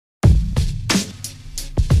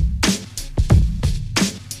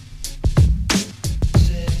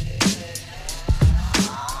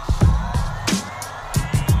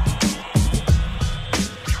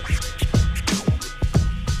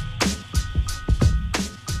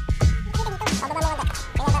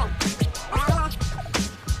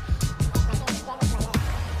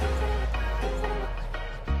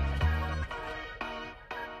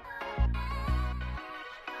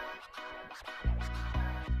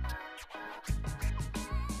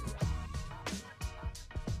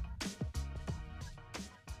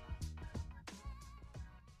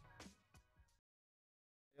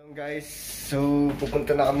Guys, so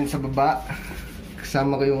pupunta na kami sa baba.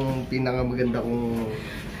 Kasama ko yung pinakamaganda kong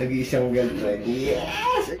nag-iisang girlfriend.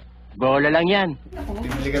 Yes! Bola lang yan.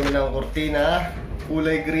 Bibili kami ng kortina,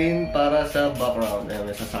 kulay green para sa background. Ayan,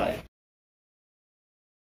 may sasakay.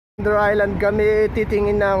 Wonder Island kami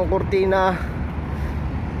titingin ng kortina.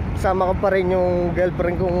 Kasama ko pa rin yung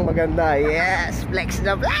girlfriend kong maganda. Yes! Flex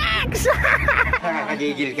na flex!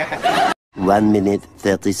 Nakakagigil ka. 1 minute,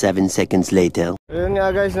 37 seconds later. Ayun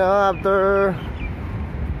nga guys, after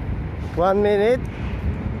 1 minute,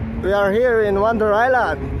 we are here in Wonder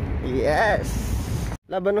Island. Yes!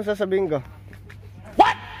 Laban nung sasabihin ko.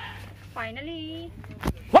 What? Finally!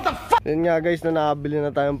 What the fuck? Ayun nga guys, nakabili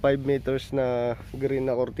na tayong 5 meters na green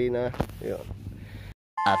na kortina. Ayun.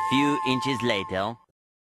 A few inches later.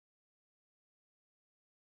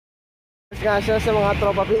 Nga siya sa mga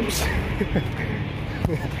tropa pips.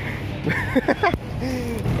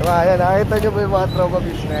 Ayan, nakita nyo ba yung mga tropa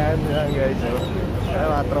pips na yan? Ayan guys, ayan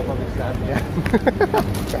mga tropa pips natin yan.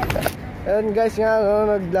 Ayan guys nga,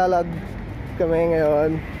 naglalag kami ngayon.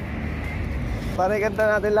 Pare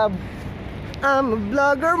kanta natin, love. I'm a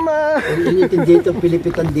vlogger man. Initin dito,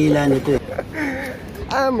 pilipit ang dila nito.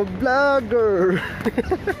 I'm a vlogger.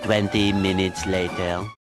 20 minutes later.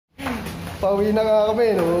 Pauwi na nga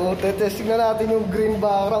kami, no? Tetesting na natin yung green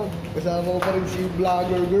background. Kasama ko pa rin si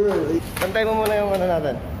vlogger girl. Pantay mo muna yung ano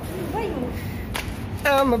natin.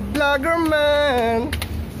 I'm a vlogger man.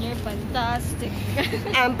 You're fantastic.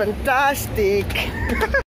 I'm fantastic.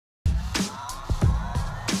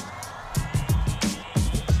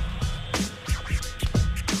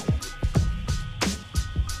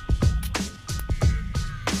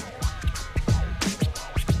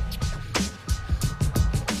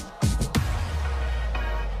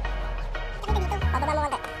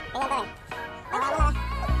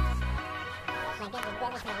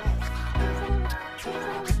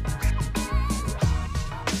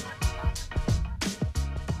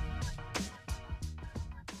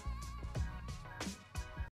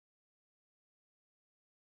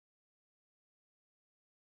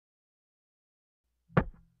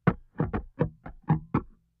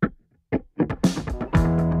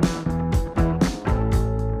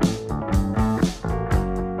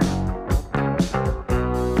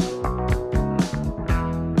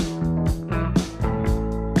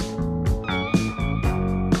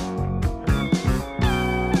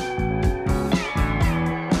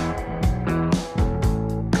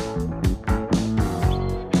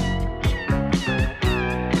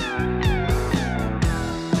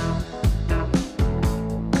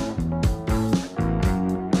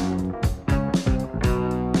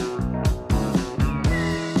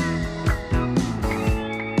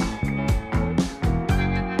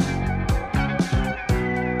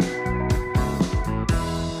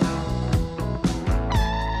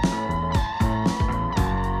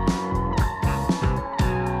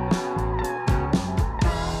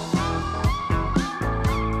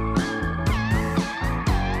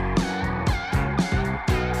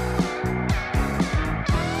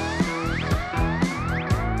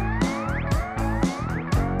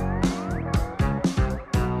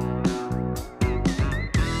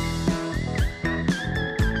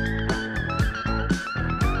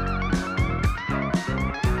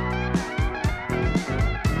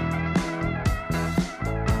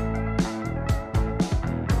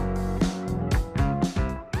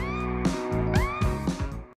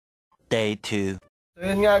 Day 2. So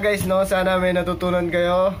yun nga guys, no? Sana may natutunan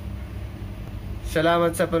kayo.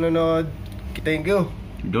 Salamat sa panonood. Thank you.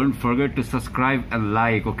 Don't forget to subscribe and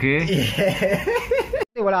like, okay?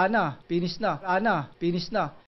 Wala na, finish na. Wala na, finish na.